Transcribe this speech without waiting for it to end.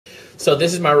So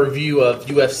this is my review of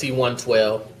UFC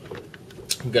 112.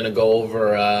 I'm gonna go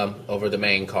over the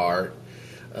main card.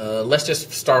 Let's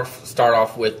just start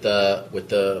off with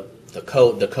the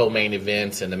co-main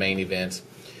events and the main events.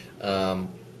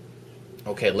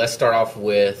 Okay, let's start off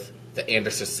with the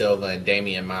Anderson Silva and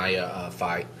Damian Maia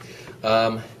fight.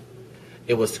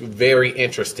 It was very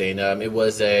interesting. It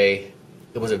was a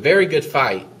very good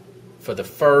fight for the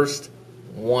first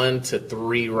 1 to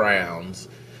 3 rounds.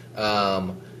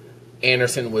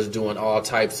 Anderson was doing all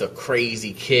types of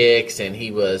crazy kicks, and he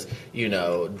was,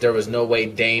 there was no way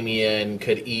Damian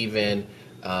could even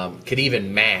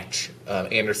match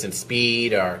Anderson's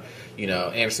speed, or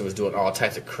Anderson was doing all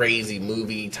types of crazy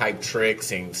movie type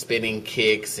tricks and spinning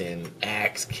kicks and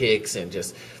axe kicks, and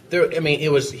just there. I mean,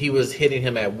 he was hitting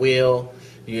him at will,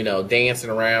 dancing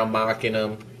around, mocking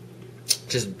him.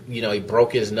 Just he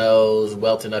broke his nose,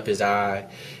 welting up his eye,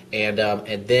 and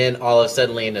then all of a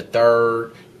sudden in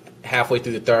the halfway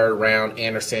through the third round,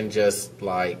 Anderson just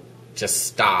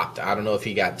stopped. I don't know if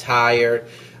he got tired,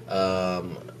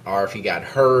 or if he got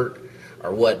hurt,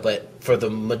 or what. But for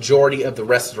the majority of the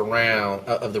rest of the round,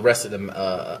 of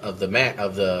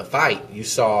the fight, you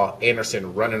saw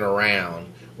Anderson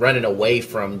running away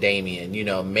from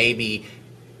Damian. Maybe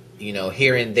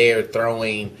here and there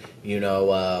throwing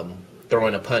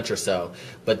a punch or so.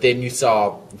 But then you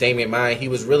saw Damian Maia. He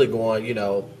was really going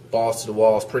balls to the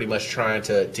walls, pretty much trying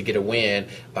to get a win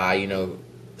by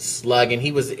slugging.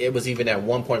 It was even at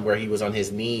one point where he was on his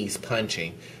knees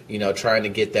punching, trying to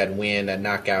get that win, that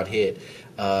knockout hit.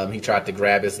 He tried to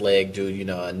grab his leg, do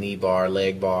a knee bar,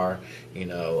 leg bar,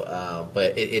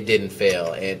 but it didn't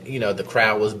fail. And the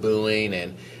crowd was booing,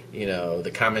 and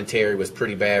the commentary was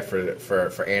pretty bad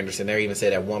for Anderson. They even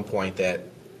said at one point that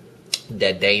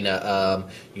Dana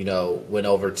ran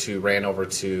over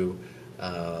to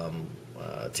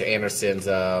Anderson's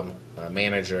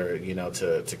manager,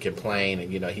 to complain,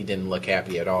 and he didn't look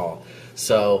happy at all.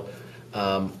 So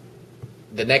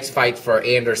the next fight for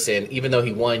Anderson, even though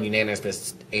he won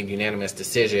unanimous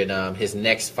decision, his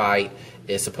next fight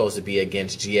is supposed to be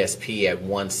against GSP at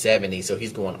 170. So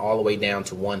he's going all the way down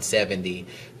to 170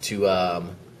 to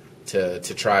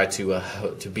try to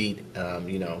beat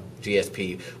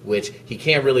GSP, which he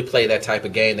can't really play that type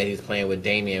of game that he's playing with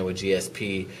Damian with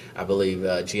GSP. I believe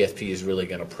GSP is really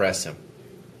going to press him.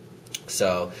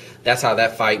 So that's how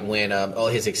that fight went.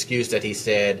 His excuse that he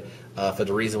said for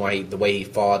the reason why the way he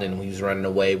fought and he was running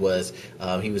away was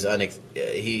he was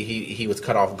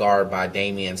cut off guard by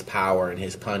Damian's power and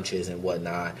his punches and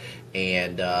whatnot,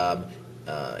 and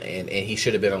he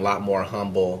should have been a lot more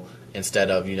humble,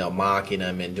 instead of mocking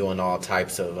him and doing all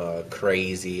types of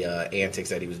crazy antics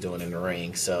that he was doing in the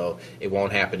ring. So it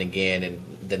won't happen again. And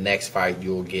the next fight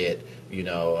you'll get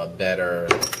a better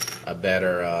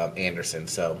Anderson.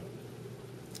 So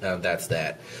that's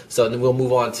that. So then we'll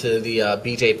move on to the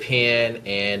BJ Penn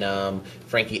and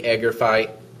Frankie Edgar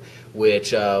fight,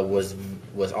 which was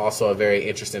also a very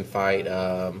interesting fight.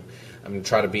 I'm gonna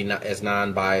try to be as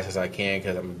non-biased as I can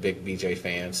because I'm a big BJ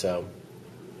fan. So.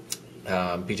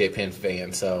 BJ Penn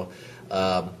fan. So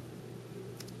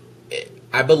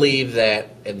I believe that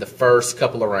in the first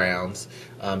couple of rounds,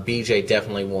 BJ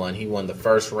definitely won. He won the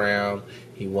first round.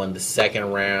 He won the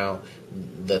second round.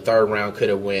 The third round could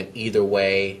have went either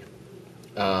way.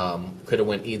 The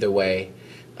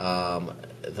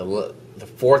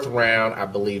fourth round, I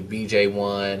believe BJ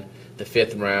won. The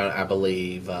fifth round, I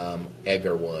believe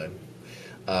Edgar won.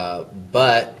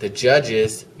 But the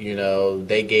judges,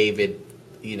 they gave it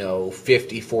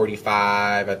 50-45,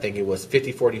 I think it was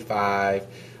 50-45,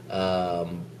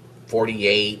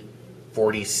 48,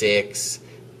 46,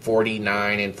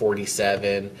 49, and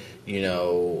 47,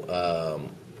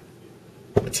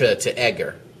 to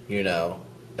Edgar,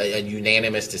 a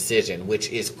unanimous decision, which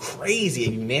is crazy, a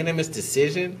unanimous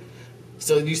decision.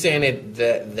 So you're saying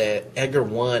that Edgar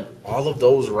won all of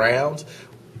those rounds?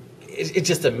 It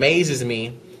just amazes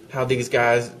me how these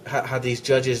guys, how these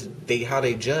judges, how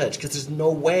they judge, because there's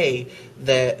no way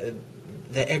that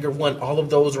Edgar won all of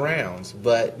those rounds.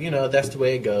 But that's the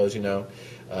way it goes.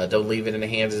 Don't leave it in the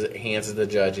hands of the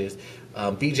judges.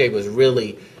 BJ was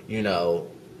really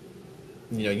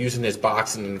using his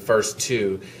boxing in the first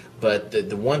two. But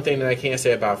the one thing that I can't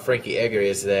say about Frankie Edgar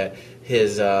is that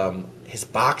his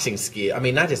boxing skill. I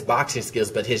mean, not just boxing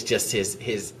skills, but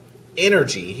his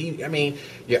energy.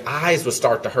 Your eyes will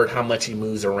start to hurt how much he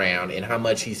moves around and how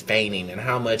much he's feigning and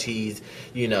how much he's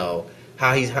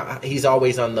how he's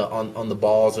always on the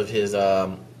balls of his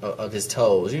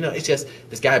toes. It's just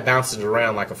this guy bounces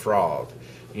around like a frog.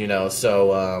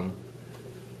 So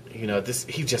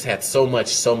he just had so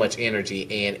much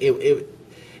energy, and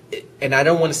and I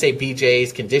don't want to say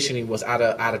BJ's conditioning was out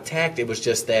of tact. It was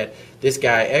just that this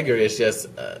guy Edgar is just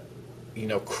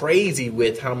crazy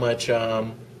with how much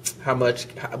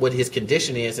what his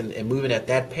condition is and moving at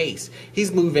that pace.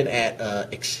 He's moving at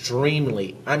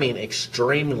extremely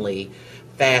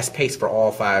fast pace for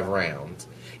all 5 rounds.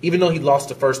 Even though he lost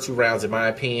the first 2 rounds, in my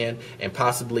opinion, and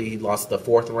possibly he lost the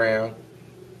 4th round.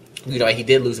 He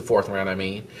did lose the 4th round. I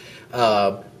mean,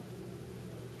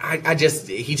 he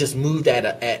just moved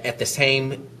at the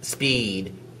same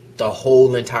speed the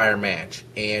whole entire match,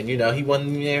 and he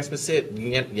won the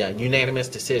unanimous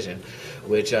decision,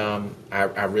 which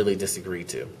I really disagree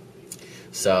to.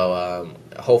 So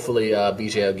hopefully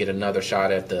BJ will get another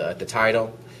shot at the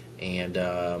title, and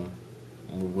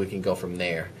we can go from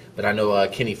there. But I know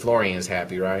Kenny Florian's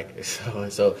happy, right?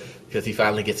 So because he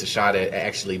finally gets a shot at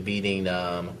actually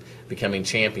becoming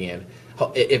champion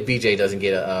if BJ doesn't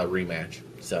get a rematch.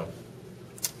 So.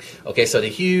 Okay, so the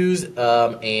Hughes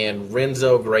and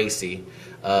Renzo Gracie.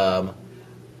 I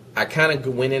kind of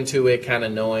went into it kind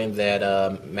of knowing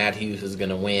that Matt Hughes was going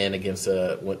to win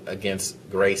against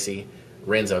Gracie,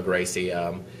 Renzo Gracie.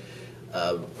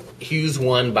 Hughes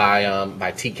won by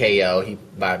TKO,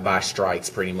 by strikes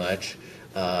pretty much.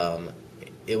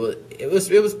 It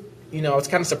was I was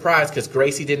kind of surprised because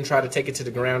Gracie didn't try to take it to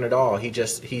the ground at all.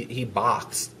 He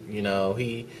boxed.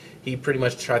 He pretty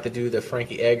much tried to do the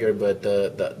Frankie Edgar, but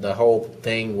the whole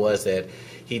thing was that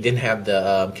he didn't have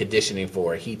the conditioning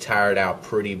for it. He tired out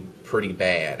pretty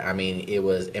bad. I mean, it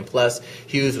was, and plus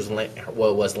Hughes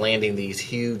was landing these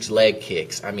huge leg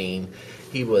kicks. I mean,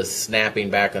 he was snapping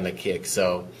back on the kick,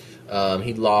 so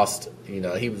he lost.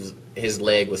 His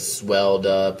leg was swelled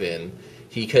up, and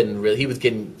he couldn't really. He was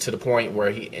getting to the point where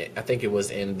I think it was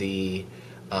in the.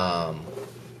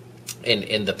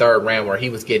 In the 3rd round where he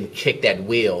was getting kicked at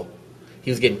will. He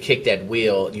was getting kicked at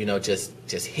will, just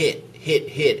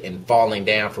hit and falling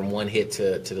down from one hit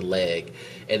to the leg.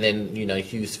 And then,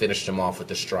 Hughes finished him off with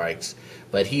the strikes.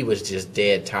 But he was just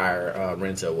dead tired,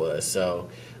 Renzo was. So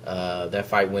that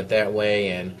fight went that way,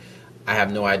 and I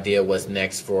have no idea what's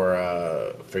next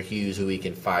for Hughes, who he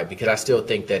can fight, because I still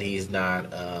think that he's not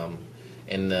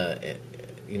in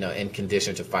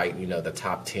condition to fight, the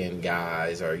top 10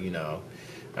 guys, or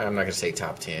I'm not going to say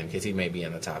top 10 because he may be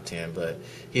in the top 10, but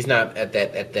he's not at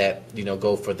that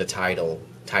go for the title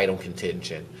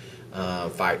contention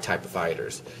fight type of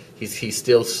fighters. He's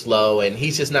still slow, and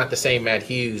he's just not the same Matt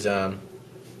Hughes.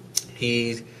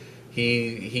 He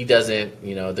doesn't,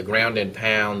 the ground and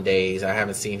pound days. I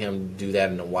haven't seen him do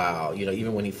that in a while.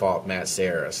 Even when he fought Matt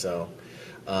Serra. So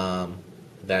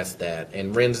that's that.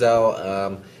 And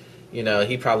Renzo.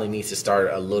 He probably needs to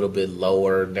start a little bit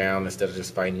lower down instead of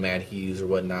just fighting Matt Hughes or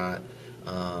whatnot,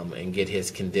 and get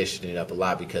his conditioning up a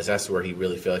lot, because that's where he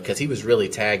really felt. Because he was really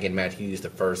tagging Matt Hughes the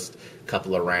first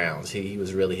couple of rounds. He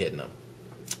was really hitting him.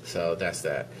 So that's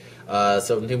that.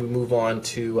 So then we move on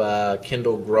to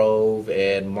Kendall Grove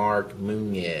and Mark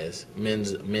Menzo.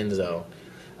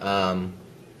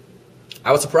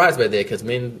 I was surprised by that because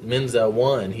Menzo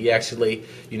won. He actually,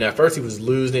 at first he was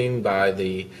losing by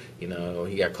he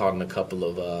got caught in a couple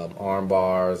of arm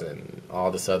bars and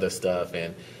all this other stuff,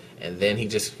 and then he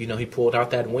just, he pulled out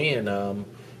that win.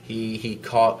 He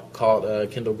caught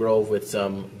Kendall Grove with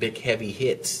some big heavy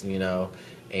hits, and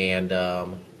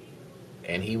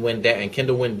he went down, and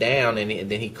Kendall went down, and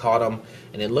then he caught him,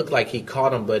 and it looked like he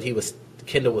caught him, but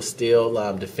Kendall was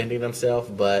still defending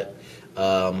himself, but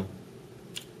then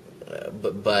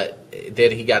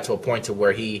he got to a point to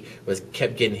where he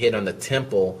kept getting hit on the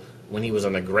temple when he was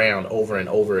on the ground over and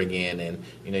over again, and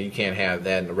you can't have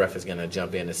that, and the ref is going to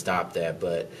jump in and stop that.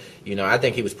 But I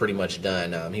think he was pretty much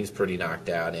done. He was pretty knocked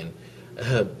out, and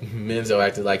Menzo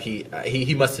acted like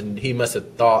he must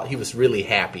have thought he was really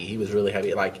happy. He was really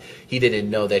happy, like he didn't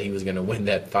know that he was going to win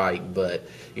that fight. But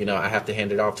I have to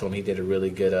hand it off to him. He did a really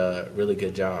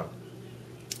good job.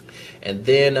 And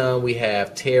then we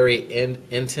have Terry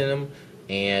Entinum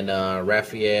and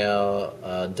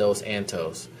Rafael Dos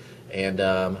Antos.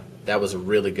 And that was a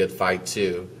really good fight,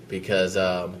 too, because,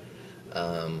 Dos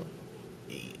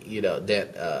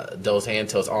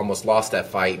Antos almost lost that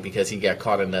fight because he got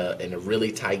caught in a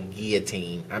really tight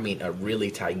guillotine. I mean, a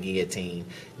really tight guillotine.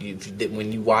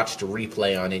 When you watch the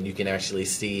replay on it, you can actually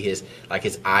see his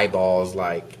eyeballs,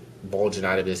 bulging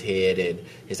out of his head, and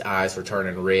his eyes were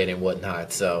turning red and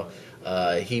whatnot. So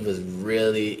he was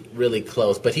really, really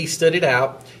close, but he stood it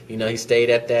out. He stayed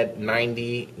at that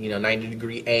 90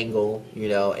 degree angle.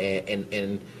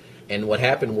 And what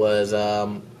happened was,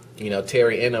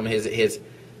 Terry Enum,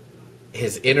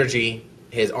 his energy,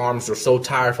 his arms were so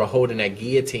tired for holding that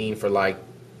guillotine for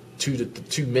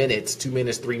 2 minutes,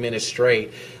 3 minutes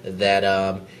straight,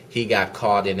 that he got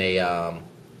caught in a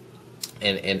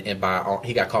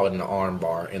he got caught in an arm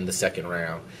bar in the second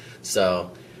round.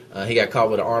 So he got caught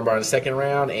with an arm bar in the second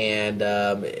round, and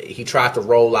he tried to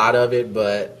roll out of it,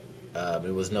 but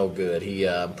it was no good. He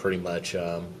pretty much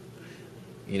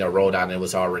rolled out, and it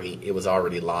was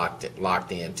already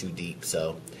locked in too deep.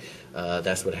 So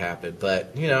that's what happened.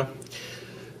 But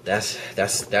that's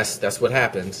what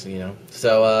happens.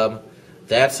 So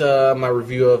that's my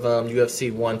review of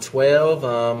UFC 112.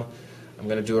 I'm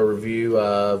going to do a review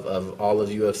of all of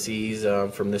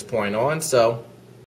UFCs from this point on. So